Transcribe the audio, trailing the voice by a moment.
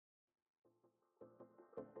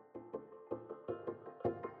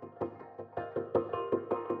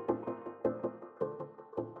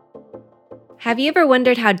Have you ever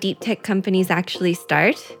wondered how deep tech companies actually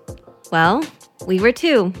start? Well, we were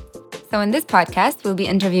too. So in this podcast, we'll be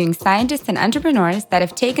interviewing scientists and entrepreneurs that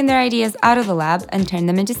have taken their ideas out of the lab and turned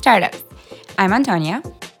them into startups. I'm Antonia.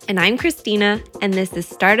 And I'm Christina, and this is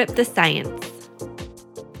Startup the Science.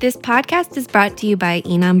 This podcast is brought to you by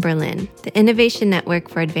Enam Berlin, the Innovation Network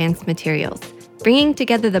for Advanced Materials, bringing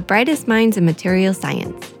together the brightest minds in material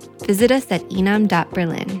science. Visit us at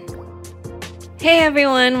enam.berlin. Hey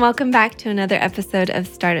everyone, welcome back to another episode of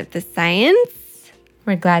Startup the Science.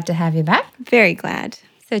 We're glad to have you back. Very glad.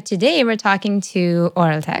 So today we're talking to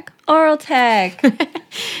OrelTech. OrelTech.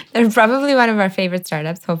 They're probably one of our favorite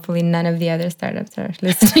startups. Hopefully none of the other startups are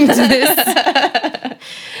listening to this.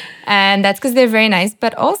 And that's because they're very nice,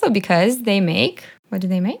 but also because they make, what do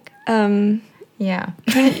they make?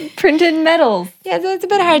 Printed metals. Yeah, so it's a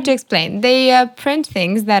bit hard to explain. They print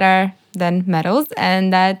things that are then metals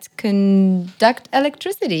and that conduct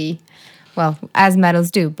electricity. Well, as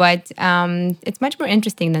metals do, but it's much more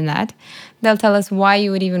interesting than that. They'll tell us why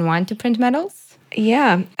you would even want to print metals.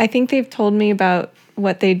 Yeah, I think they've told me about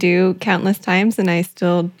what they do countless times, and I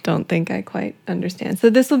still don't think I quite understand. So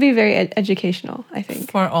this will be very educational, I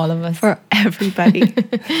think. For all of us. For everybody.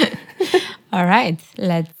 All right,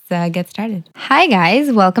 let's get started. Hi,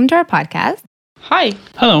 guys. Welcome to our podcast. Hi.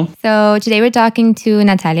 Hello. So today we're talking to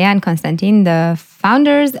Natalia and Konstantin, the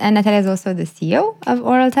founders, and Natalia is also the CEO of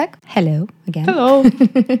OrelTech. Hello again. Hello.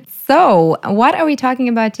 So what are we talking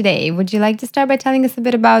about today? Would you like to start by telling us a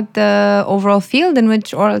bit about the overall field in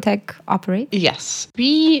which OrelTech operates? Yes.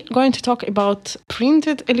 We're going to talk about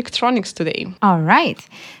printed electronics today. All right.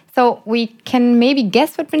 So we can maybe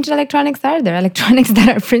guess what printed electronics are. They're electronics that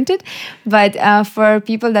are printed. But for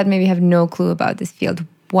people that maybe have no clue about this field,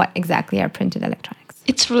 what exactly are printed electronics?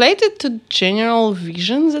 It's related to general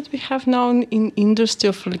visions that we have now in industry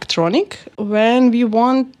of electronic. When we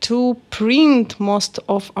want to print most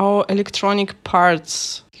of our electronic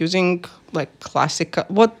parts using like classical,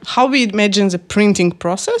 how we imagine the printing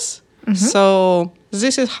process. Mm-hmm. So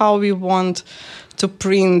this is how we want to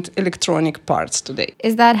print electronic parts today.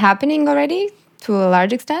 Is that happening already to a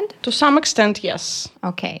large extent? To some extent, yes.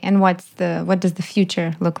 Okay, and what does the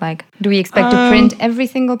future look like? Do we expect to print every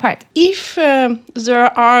single part? If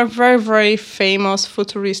there are very, very famous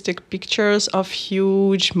futuristic pictures of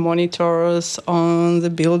huge monitors on the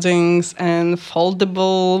buildings and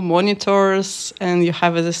foldable monitors, and you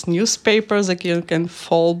have this newspaper that you can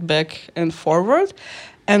fold back and forward.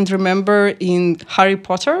 And remember in Harry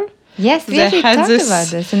Potter, yes, we actually talked about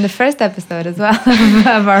this in the first episode as well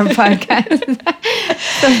of our podcast.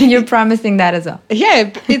 So you're promising that as well.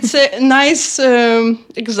 Yeah, it's a nice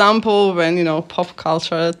example when, pop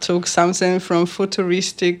culture took something from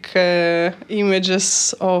futuristic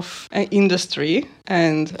images of industry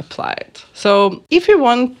and applied. So if we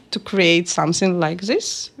want to create something like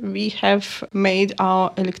this, we have made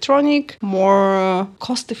our electronic more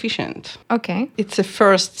cost efficient. Okay. It's the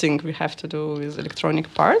first thing we have to do with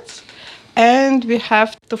electronic parts. And we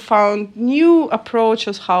have to find new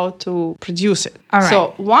approaches how to produce it. All right.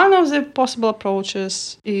 So one of the possible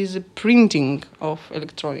approaches is printing of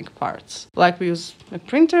electronic parts. Like we use a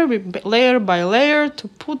printer, layer by layer, to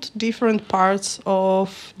put different parts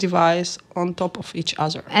of device on top of each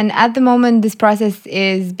other. And at the moment, this process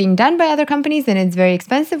is being done by other companies and it's very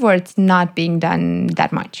expensive, or it's not being done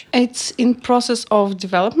that much? It's in process of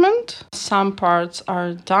development. Some parts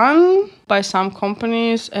are done by some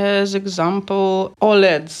companies. As example,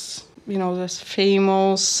 OLEDs. Those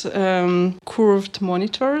famous curved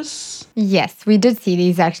monitors. Yes, we did see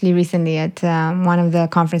these actually recently at one of the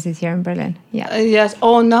conferences here in Berlin. Yeah. Yes.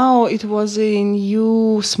 Oh, now it was a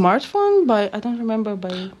new smartphone I don't remember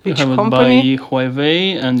by which company. You have it by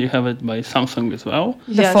Huawei and you have it by Samsung as well.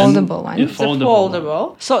 The foldable one. The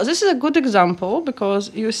foldable. So this is a good example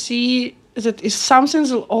because you see that is something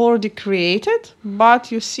that's already created,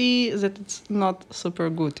 but you see that it's not super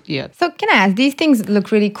good yet. So can I ask, these things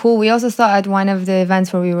look really cool. We also saw at one of the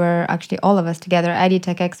events where we were actually all of us together at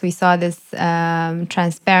EdTechX, we saw this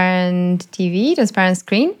transparent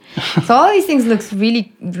screen. So all these things look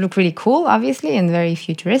really cool, obviously, and very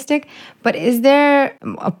futuristic. But is there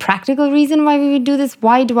a practical reason why we would do this?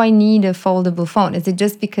 Why do I need a foldable phone? Is it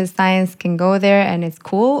just because science can go there and it's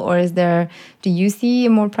cool? Or do you see a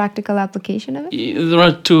more practical application of it? There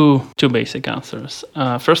are two basic answers.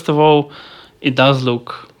 First of all, it does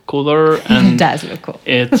look cooler It and does look cool.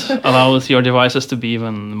 it allows your devices to be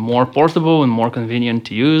even more portable and more convenient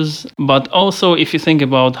to use. But also, if you think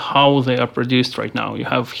about how they are produced right now, you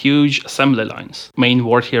have huge assembly lines. Main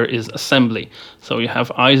word here is assembly. So you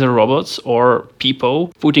have either robots or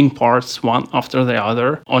people putting parts one after the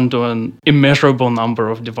other onto an immeasurable number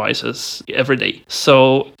of devices every day.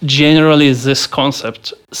 So generally, this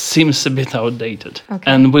concept seems a bit outdated.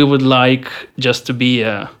 Okay. And we would like just to be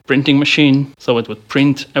a printing machine, so it would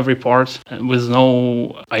print every part with no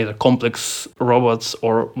either complex robots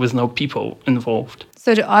or with no people involved.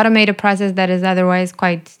 So to automate a process that is otherwise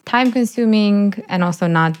quite time consuming and also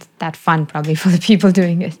not that fun probably for the people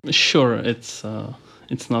doing it. Sure, it's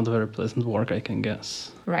not very pleasant work, I can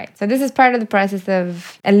guess. Right. So this is part of the process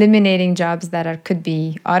of eliminating jobs that could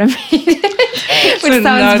be automated. Which sounds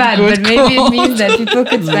not bad, good but maybe it means that people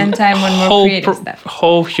could spend time on more creative stuff.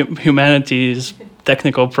 Whole humanity's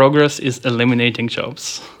technical progress is eliminating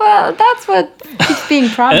jobs. Well, that's what keeps being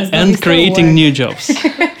promised. And creating new jobs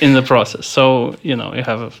in the process. So, you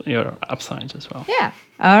have your upsides as well. Yeah.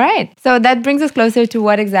 All right. So that brings us closer to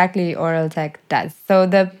what exactly OrelTech does. So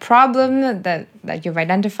the problem that you've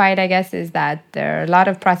identified, I guess, is that there are a lot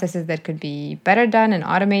of processes that could be better done and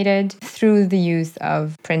automated through the use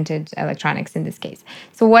of printed electronics in this case.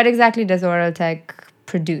 So what exactly does OrelTech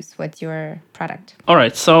produce? What's your product? All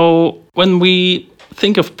right. So when we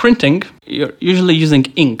think of printing, you're usually using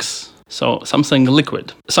inks. So something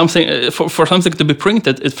liquid. Something for something to be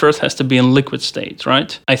printed, it first has to be in liquid state,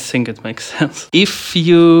 right? I think it makes sense. If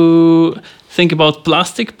you think about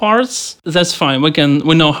plastic parts, that's fine.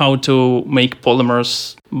 We know how to make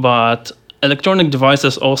polymers, but electronic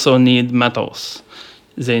devices also need metals.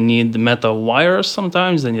 They need metal wires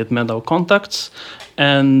sometimes, they need metal contacts,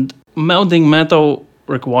 and melting metal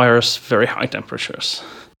requires very high temperatures.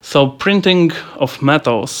 So printing of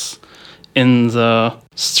metals in the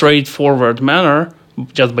straightforward manner,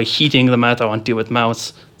 just by heating the metal until it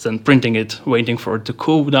melts, then printing it, waiting for it to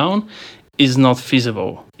cool down, is not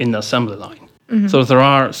feasible in the assembly line. Mm-hmm. So there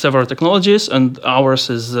are several technologies, and ours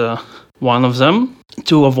is one of them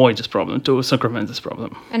to avoid this problem, to circumvent this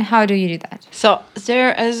problem. And how do you do that? So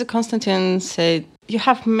there, as Konstantin said, you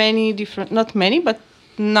have many different, not many, but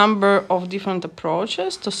number of different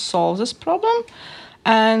approaches to solve this problem.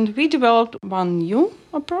 And we developed one new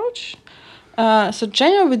approach. So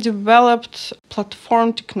generally, we developed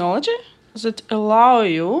platform technology that allow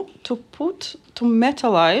you to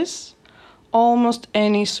metallize almost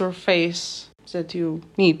any surface that you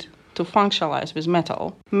need to functionalize with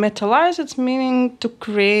metal. Metallize, it's meaning to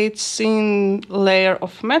create thin layer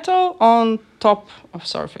of metal on top of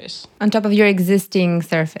surface. On top of your existing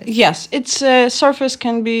surface? Yes, its surface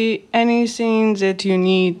can be anything that you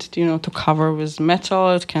need, to cover with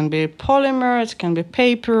metal. It can be polymer, it can be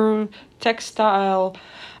paper, textile,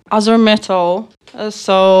 other metal.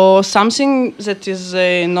 So something that is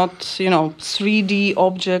not, 3D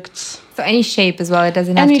objects. So any shape as well. It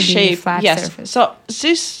doesn't have to be a flat surface. So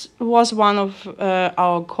this was one of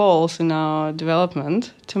our goals in our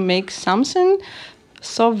development, to make something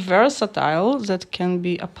so versatile that can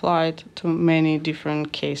be applied to many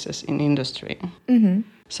different cases in industry. Mm-hmm.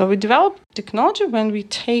 So we developed technology when we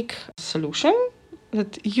take a solution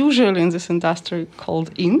that usually in this industry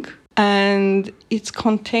called ink, and it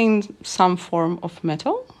contains some form of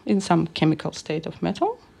metal, in some chemical state of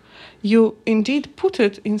metal. You indeed put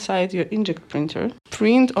it inside your inkjet printer,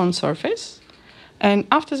 print on surface, and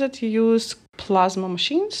after that you use plasma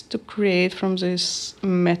machines to create from this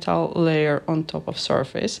metal layer on top of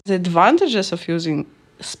surface. The advantages of using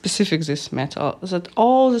specific this metal is that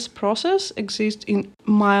all this process exists in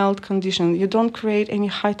mild condition. You don't create any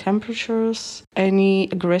high temperatures, any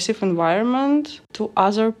aggressive environment to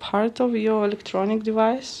other part of your electronic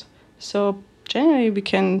device. So generally we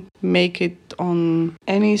can make it on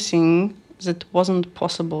anything that wasn't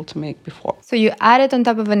possible to make before. So you add it on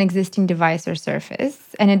top of an existing device or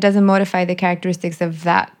surface, and it doesn't modify the characteristics of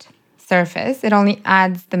that surface. It only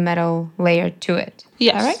adds the metal layer to it.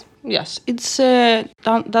 Yes. All right? Yes. It's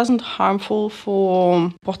doesn't harmful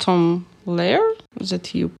for bottom layer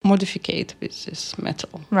that you modificate with this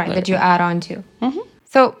metal. Right, layer. that you add on to. Mm-hmm.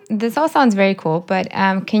 So this all sounds very cool, but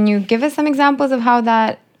can you give us some examples of how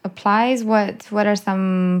that applies? What are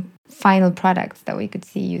some final products that we could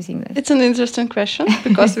see using this? It's an interesting question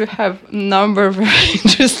because we have a number of very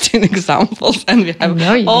interesting examples, and we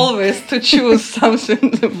have always to choose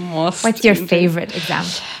something the most. What's your favorite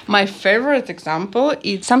example? My favorite example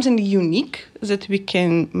is something unique that we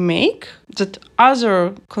can make that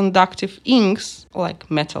other conductive inks, like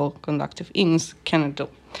metal conductive inks, cannot do.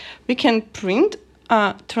 We can print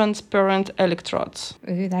transparent electrodes.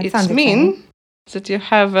 Ooh, that It sounds means that you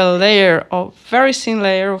have a very thin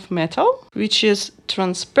layer of metal, which is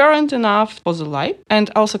transparent enough for the light and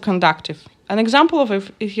also conductive. An example of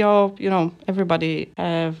if you're, everybody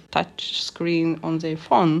have touch screen on their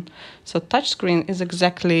phone. So touch screen is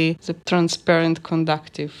exactly the transparent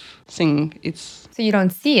conductive thing. So you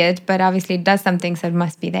don't see it, but obviously it does something, so it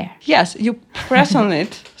must be there. Yes, you press on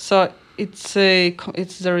it. So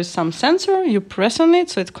there is some sensor, you press on it,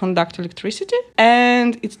 so it conducts electricity,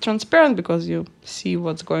 and it's transparent because you see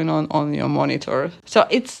what's going on your monitor. So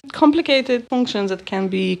it's complicated functions that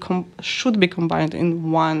should be combined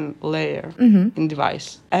in one layer in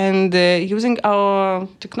device. And using our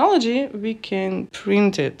technology, we can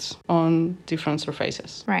print it on different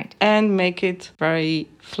surfaces. Right. And make it very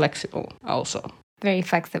flexible also. Very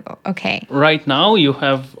flexible. Okay. Right now, you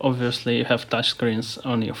have touchscreens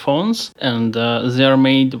on your phones, and they are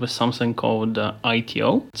made with something called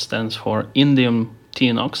ITO. It stands for indium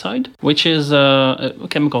tin oxide, which is a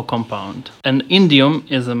chemical compound. And indium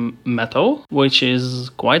is a metal which is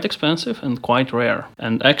quite expensive and quite rare.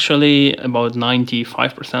 And actually, about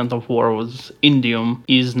 95% of world's indium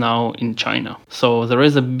is now in China. So there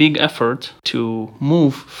is a big effort to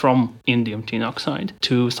move from indium tin oxide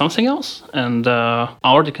to something else. And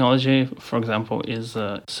our technology, for example, is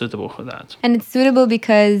suitable for that. And it's suitable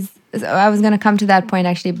because I was going to come to that point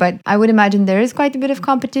actually, but I would imagine there is quite a bit of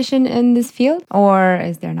competition in this field, or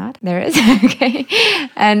is there not? There is. Okay.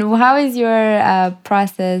 And how is your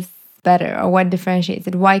process better, or what differentiates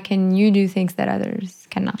it? Why can you do things that others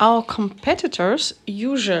cannot? Our competitors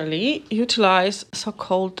usually utilize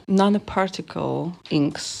so-called nanoparticle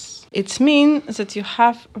inks. It means that you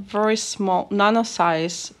have very small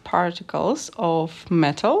nano-size particles of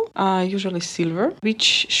metal, usually silver,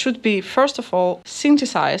 which should be, first of all,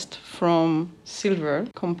 synthesized from silver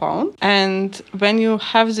compound. And when you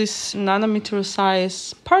have these nanometer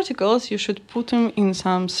size particles, you should put them in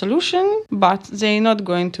some solution, but they're not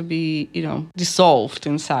going to be, dissolved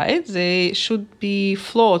inside. They should be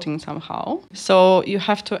floating somehow. So you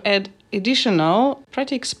have to add additional,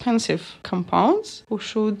 pretty expensive compounds who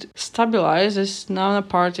should stabilize these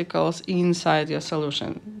nanoparticles inside your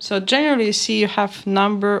solution. So generally, you see you have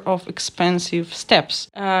number of expensive steps.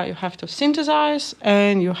 You have to synthesize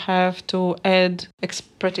and you have to add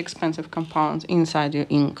pretty expensive compounds inside your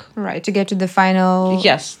ink. Right, to get to the final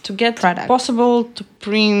Yes, to get product. Possible to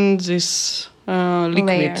print this liquid.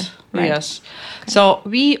 Layer. Right. Yes. Okay. So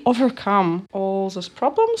we overcome all those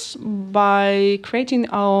problems by creating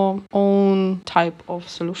our own type of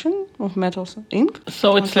solution of metals ink.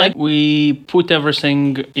 So it's like we put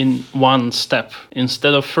everything in one step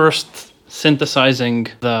instead of first synthesizing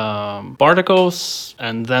the particles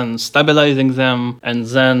and then stabilizing them and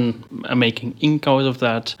then making ink out of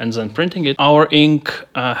that and then printing it. Our ink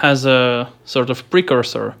has a sort of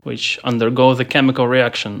precursor which undergoes a chemical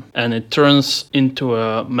reaction and it turns into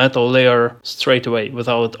a metal layer straight away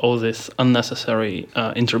without all these unnecessary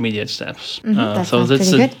intermediate steps. So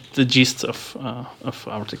that's the gist of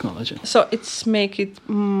our technology. So it's make it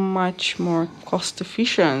much more cost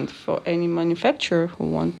efficient for any manufacturer who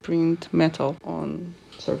want to print metal on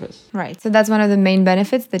surface. Right. So that's one of the main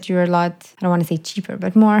benefits, that you're a lot, I don't want to say cheaper,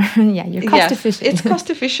 but more, you're cost efficient. It's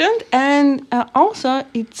cost efficient, and also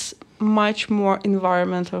it's much more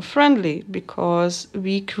environmental friendly because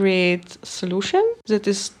we create solution that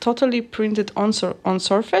is totally printed on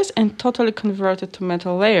surface and totally converted to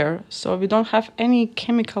metal layer. So we don't have any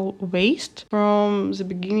chemical waste from the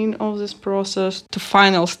beginning of this process to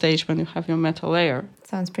final stage when you have your metal layer.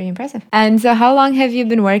 Sounds pretty impressive. And so how long have you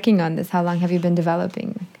been working on this? How long have you been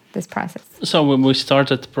developing this process? So we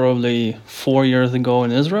started probably 4 years ago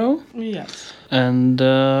in Israel. Yes. And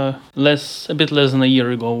a bit less than a year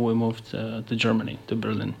ago, we moved to Germany, to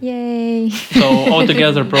Berlin. Yay! So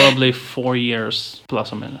altogether, probably 4 years,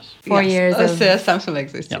 plus or minus. 4 years. Something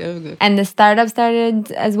like this. Yeah. Yeah. And the startup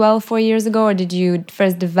started as well 4 years ago, or did you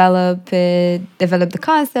first develop the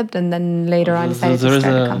concept, and then later on decided to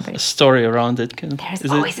start a company? There is a story around it.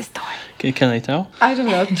 There's always a story. Can I tell? I don't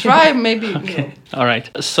know. Try maybe. Okay. All right.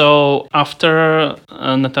 So after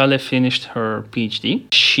Natalia finished her PhD,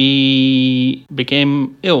 she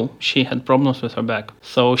became ill. She had problems with her back.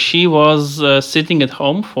 So she was sitting at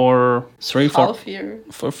home for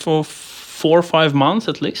 4 or 5 months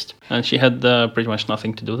at least. And she had pretty much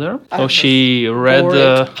nothing to do there. So she read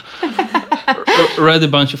read a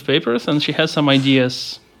bunch of papers and she had some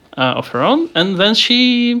ideas of her own, and then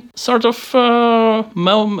she sort of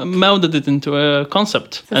melded it into a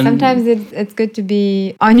concept. So sometimes it's good to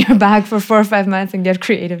be on your back for 4 or 5 months and get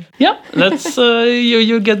creative. Yeah, that's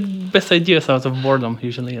you get best ideas out of boredom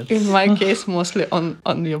usually. In my case, mostly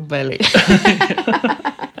on your belly.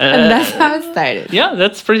 And that's how it started. Yeah,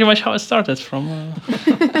 that's pretty much how it started from.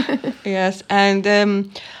 Yes, and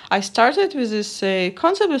I started with this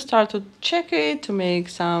concept. I started to check it, to make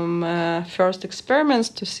some first experiments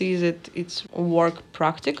to see that it's work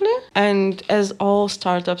practically. And as all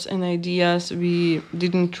startups and ideas, we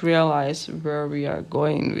didn't realize where we are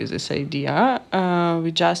going with this idea.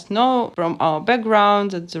 We just know from our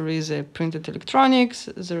background that there is a printed electronics,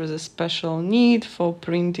 there is a special need for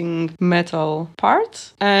printing metal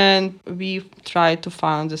parts, and we tried to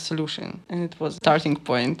find a solution. And it was a starting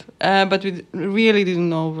point. But we really didn't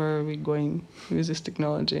know where we're going with this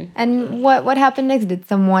technology. And what happened next? Did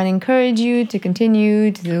someone encourage you to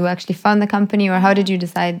continue to actually fund the company, or how did you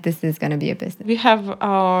decide this is going to be a business? We have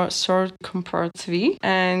our third compart Zvi,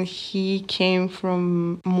 and he came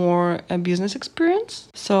from more a business experience.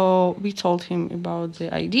 So we told him about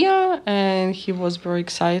the idea, and he was very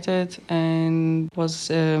excited and was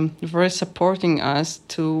very supporting us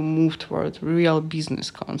to move toward real business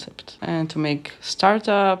concept and to make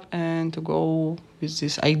startup and to go with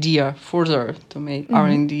this idea further to make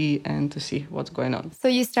R&D and to see what's going on. So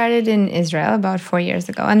you started in Israel about 4 years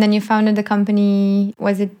ago, and then you founded the company,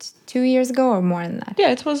 was it 2 years ago or more than that?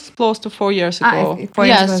 Yeah, it was close to 4 years ago. 4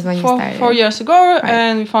 years was when you started. 4 years ago,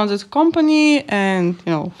 and we founded a company and,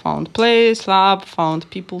 found place, lab, found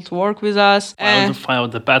people to work with us. And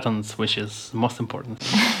filed the patents, which is most important.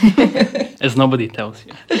 As nobody tells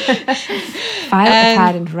you. File a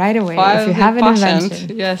patent right away if you have an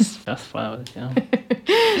invention. Yes. Just file it, yeah.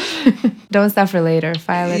 Don't suffer later.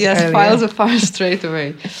 File it earlier. File the file straight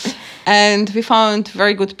away. And we found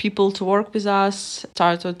very good people to work with us,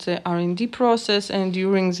 started the R&D process, and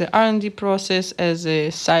during the R&D process, as a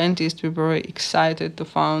scientist, we were excited to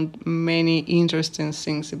find many interesting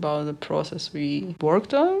things about the process we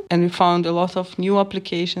worked on. And we found a lot of new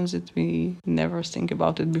applications that we never think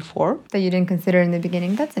about it before. That you didn't consider in the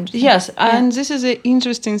beginning. That's interesting. Yes, and this is an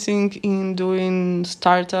interesting thing in doing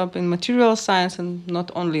startup in material science, and not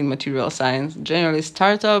only in material science, generally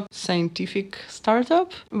startup, scientific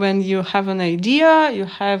startup. When you have an idea, you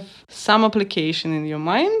have some application in your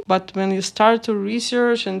mind, but when you start to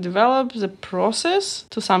research and develop the process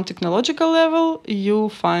to some technological level, you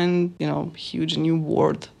find, huge new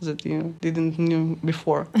world that you didn't know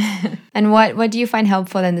before. And what do you find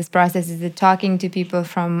helpful in this process? Is it talking to people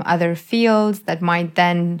from other fields that might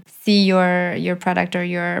then see your product or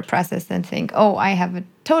your process and think, oh, I have a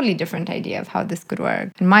totally different idea of how this could work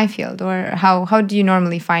in my field? Or how do you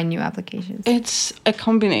normally find new applications? It's a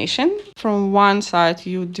combination. From one side,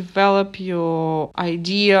 you develop your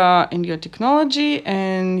idea and your technology,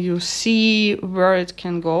 and you see where it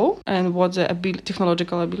can go and what the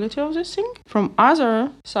technological ability of this thing. From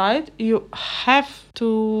other side, you have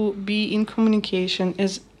to be in communication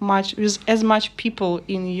with as much people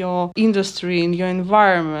in your industry, in your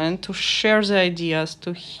environment, to share the ideas,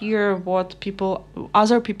 to hear what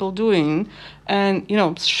other people doing, and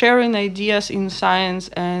sharing ideas in science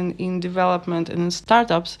and in development and in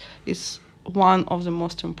startups is one of the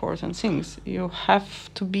most important things. You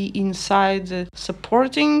have to be inside the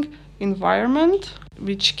supporting environment,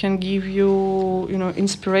 which can give you,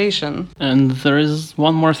 inspiration. And there is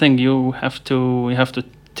one more thing: you have to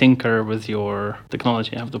tinker with your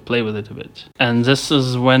technology. You have to play with it a bit. And this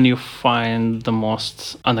is when you find the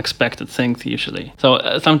most unexpected things usually. So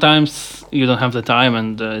sometimes you don't have the time,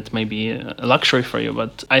 and it may be a luxury for you,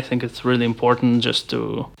 but I think it's really important just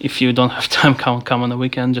to, if you don't have time, come on the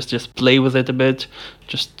weekend, just play with it a bit.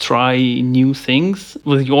 Just try new things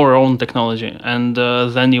with your own technology, and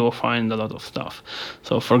then you will find a lot of stuff.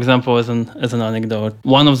 So, for example, as an anecdote,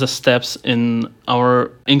 one of the steps in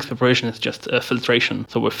our ink preparation is just filtration.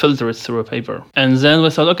 So we filter it through a paper, and then we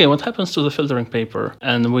thought, okay, what happens to the filtering paper?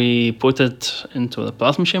 And we put it into the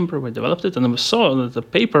plasma chamber. We developed it, and we saw that the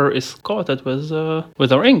paper is coated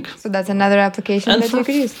with our ink. So that's another application that you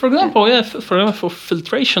could use. For example, for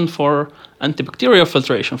filtration, for antibacterial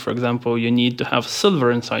filtration, for example, you need to have silver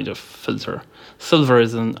inside your filter. Silver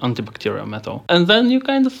is an antibacterial metal. And then you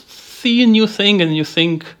kind of see a new thing and you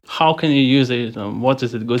think, how can you use it? What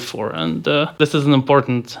is it good for? And this is an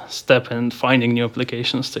important step in finding new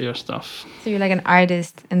applications to your stuff. So you're like an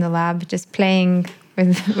artist in the lab, just playing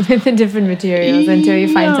with the different materials until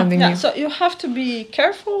you find something new. So you have to be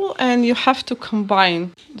careful, and you have to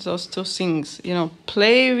combine those two things.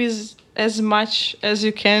 Play with as much as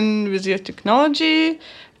you can with your technology,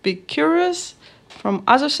 be curious. From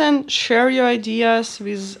other side, share your ideas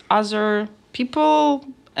with other people,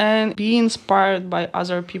 and be inspired by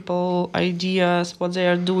other people, ideas, what they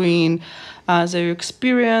are doing, their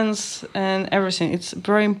experience and everything. It's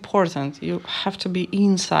very important. You have to be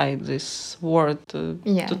inside this world to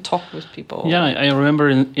talk with people. Yeah, I remember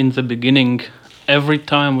in the beginning, every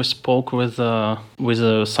time we spoke with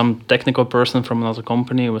some technical person from another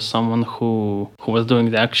company, with someone who was doing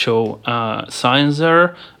the actual science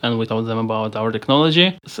there, and we told them about our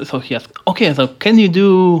technology. So he asked, okay, so can you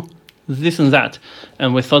do this and that?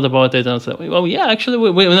 And we thought about it and said, well, yeah, actually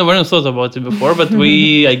we never thought about it before, but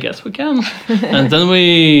I guess we can. And then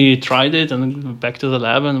we tried it and back to the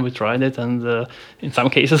lab and we tried it, and in some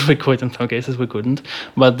cases we could, in some cases we couldn't.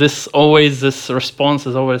 But this response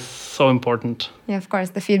is always so important. Yeah, of course,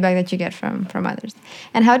 the feedback that you get from others.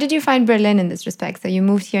 And how did you find Berlin in this respect? So you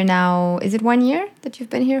moved here now, is it 1 year that you've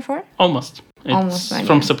been here for? Almost. Almost 1 year.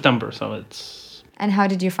 From September, so it's... And how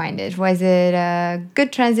did you find it? Was it a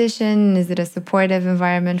good transition? Is it a supportive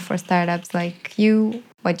environment for startups like you?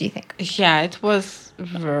 What do you think? Yeah, it was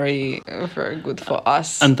very, very good for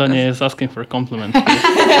us. Antonia is asking for a compliment.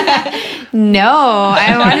 No,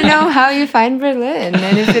 I want to know how you find Berlin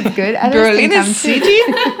and if it's good. Berlin is city.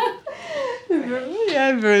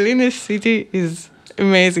 Yeah, Berlin is city is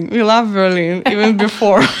amazing. We love Berlin even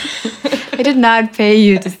before. I did not pay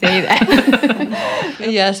you to say that.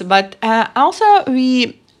 Yes, but also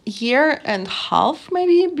year and half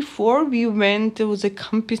maybe before we went to the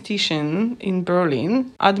competition in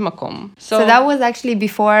Berlin, ADMACOM. So that was actually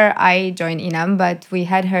before I joined Inam, but we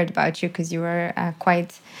had heard about you because you were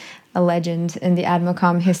quite a legend in the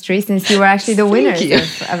ADMACOM history, since you were actually the winners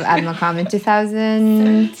of ADMACOM in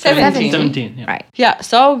 2017. Yeah. Right. Yeah,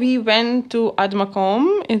 so we went to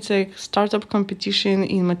ADMACOM. It's a startup competition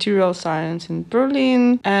in material science in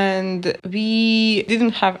Berlin, and we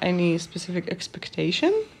didn't have any specific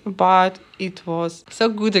expectation, but it was so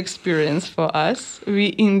good experience for us.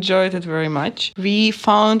 We enjoyed it very much. We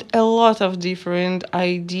found a lot of different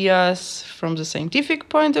ideas from the scientific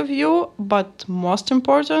point of view, but most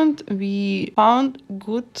important, we found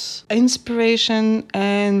good inspiration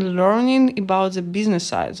and learning about the business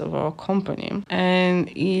sides of our company. And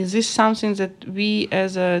is this something that we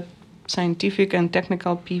as a scientific and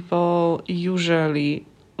technical people usually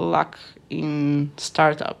lack in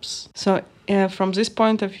startups? So from this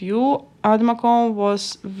point of view, ADMACOM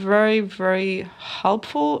was very, very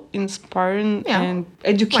helpful, inspiring, and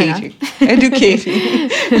educating.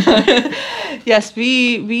 Yes,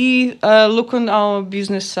 we look on our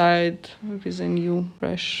business side with a new,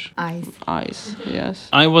 fresh eyes. Yes.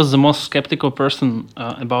 I was the most skeptical person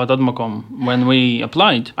about ADMACOM when we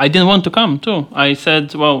applied. I didn't want to come too. I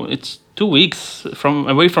said, well, it's 2 weeks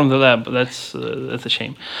away from the lab. That's a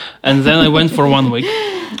shame. And then I went for 1 week,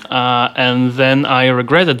 and then I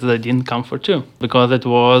regretted that I didn't come for 2, because it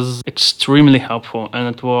was extremely helpful and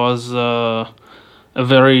it was a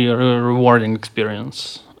very rewarding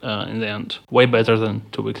experience. In the end, way better than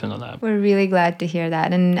 2 weeks in the lab. We're really glad to hear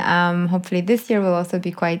that, and hopefully this year will also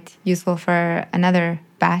be quite useful for another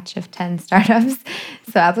batch of 10 startups.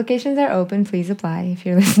 So applications are open. Please apply if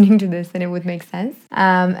you're listening to this and it would make sense.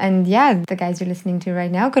 And yeah, the guys you're listening to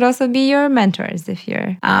right now could also be your mentors if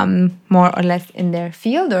you're more or less in their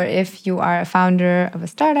field, or if you are a founder of a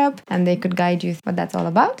startup and they could guide you what that's all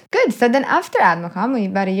about. Good. So then after ADMACOM,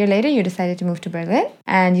 about a year later, you decided to move to Berlin,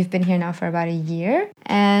 and you've been here now for about a year.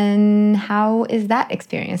 And how is that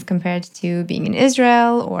experience compared to being in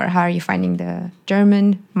Israel, or how are you finding the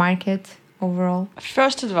German market overall?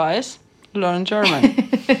 First advice, learn German.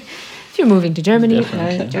 If you're moving to Germany,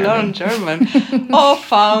 learn German. Or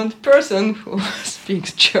find person who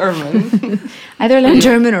speaks German. Either learn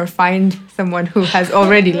German or find someone who has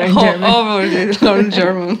already learned German. Already learned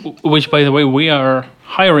German. Which, by the way, we are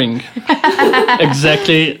hiring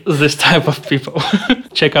exactly this type of people.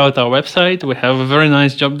 Check out our website. We have a very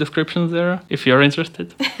nice job descriptions there. If you're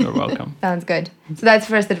interested, you're welcome. Sounds good. So that's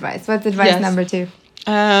first advice. What's advice number 2?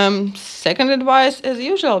 Second advice, as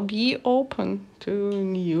usual, be open to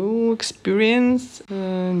new experience,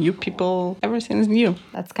 new people. Everything is new.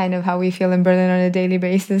 That's kind of how we feel in Berlin on a daily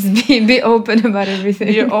basis. Be open about everything.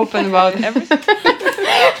 Be open about everything.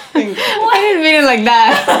 I didn't mean it like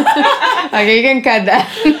that. Okay, you can cut that.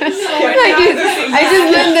 I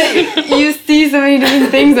just meant that you see so many different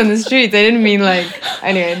things on the streets. I didn't mean like...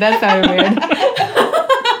 Anyway, that sounded weird.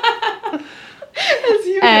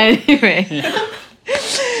 Anyway.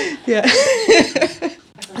 Yeah.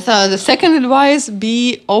 So the second advice,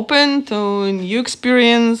 be open to new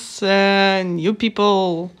experience, new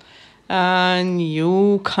people,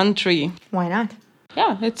 new country. Why not?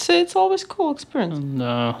 Yeah, it's always cool experience. And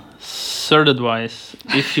third advice,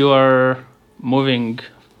 if you are moving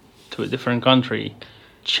to a different country,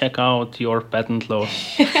 check out your patent laws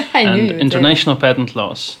I knew you and would international patent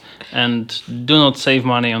laws. And do not save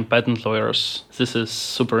money on patent lawyers. This is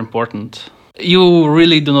super important. You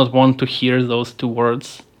really do not want to hear those two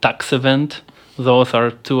words, tax event. Those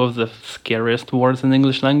are two of the scariest words in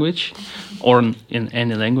English language or in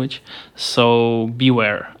any language. So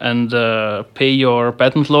beware and pay your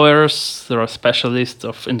patent lawyers. There are specialists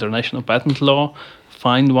of international patent law.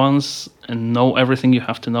 Find ones and know everything you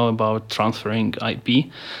have to know about transferring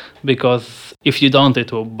IP, because if you don't,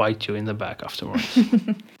 it will bite you in the back afterwards.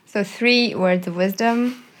 So 3 words of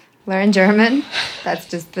wisdom. Learn German. That's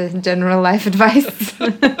just the general life advice.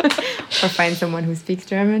 Or find someone who speaks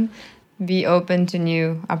German. Be open to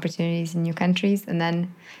new opportunities in new countries, and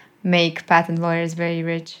then make patent lawyers very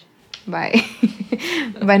rich by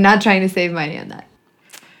by not trying to save money on that.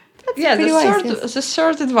 That's pretty wise, the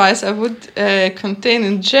third advice I would contain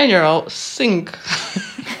in general: think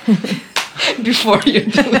before you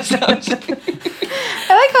do something.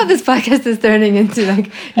 I like how this podcast is turning into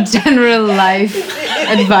like general life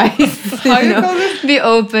advice. How you call it? Be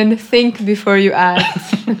open, think before you act.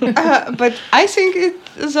 But I think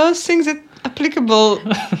those things are applicable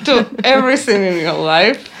to everything in your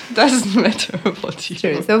life. Doesn't matter what you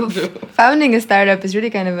True. So do. founding a startup is really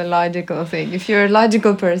kind of a logical thing. If you're a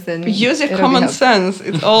logical person, Use your it'll be common helpful. sense.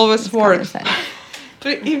 It always It's common works. sense.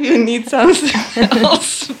 But if you need something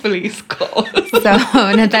else, please call us. So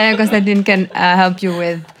Natalia Konstantin can help you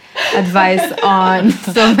with advice on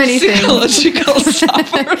so many things. Psychological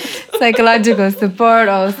support. Psychological support,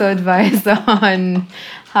 also advice on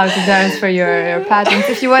how to transfer your patents.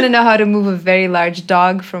 If you want to know how to move a very large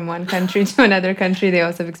dog from one country to another country, they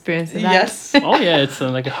also have experience with that. Yes. Oh yeah, it's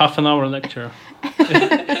like a half an hour lecture.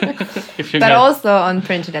 If you But get- also on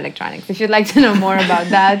printed electronics. If you'd like to know more about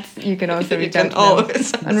that, you can also You reach can out to them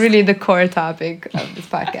always on really the core topic of this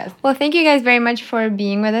podcast. Well, thank you guys very much for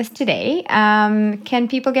being with us today. Can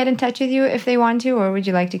people get in touch with you if they want to, or would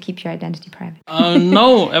you like to keep your identity private?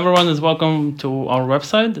 no, everyone is welcome to our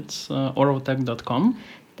website. It's OrelTech.com.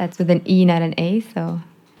 That's with an E, not an A, so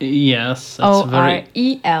Yes, that's very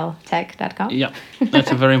OREL tech.com. yeah. That's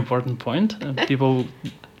a very important point. People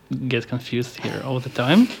get confused here all the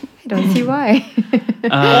time. I don't see why.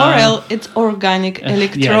 Orel, it's organic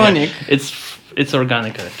electronic. Yeah. It's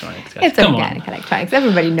organic electronics. Guys. It's Come organic electronics.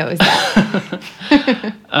 Everybody knows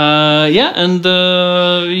that. on. And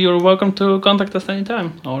you're welcome to contact us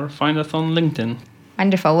anytime or find us on LinkedIn.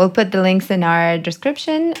 Wonderful. We'll put the links in our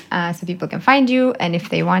description so people can find you. And if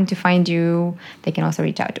they want to find you, they can also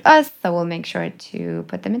reach out to us. So we'll make sure to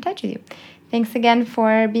put them in touch with you. Thanks again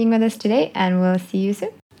for being with us today, and we'll see you soon.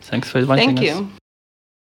 Thanks for inviting Thank us. you.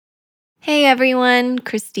 Hey everyone,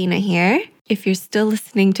 Christina here. If you're still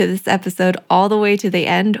listening to this episode all the way to the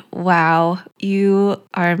end, wow, you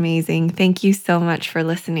are amazing. Thank you so much for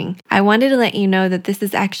listening. I wanted to let you know that this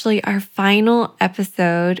is actually our final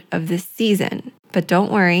episode of this season. But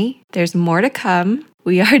don't worry, there's more to come.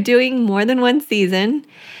 We are doing more than one season.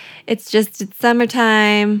 It's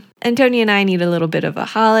summertime. Antonia and I need a little bit of a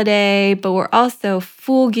holiday, but we're also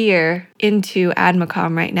full gear into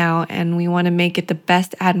AdMacom right now, and we want to make it the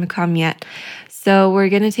best AdMacom yet. So we're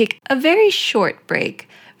going to take a very short break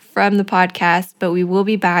from the podcast, but we will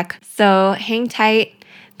be back. So hang tight.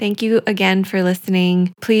 Thank you again for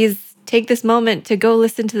listening. Please take this moment to go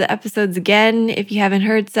listen to the episodes again. If you haven't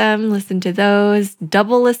heard some, listen to those.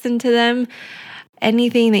 Double listen to them.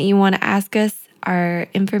 Anything that you want to ask us, our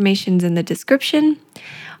information's in the description.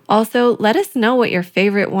 Also, let us know what your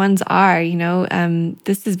favorite ones are.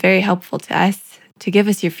 This is very helpful to us to give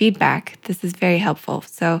us your feedback. This is very helpful.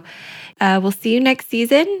 So we'll see you next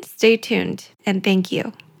season. Stay tuned. And thank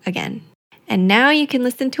you again. And now you can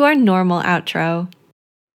listen to our normal outro.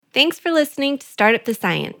 Thanks for listening to Start Up the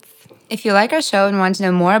Science. If you like our show and want to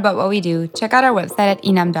know more about what we do, check out our website at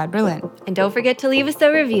inam.berlin. And don't forget to leave us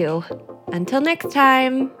a review. Until next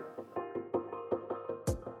time.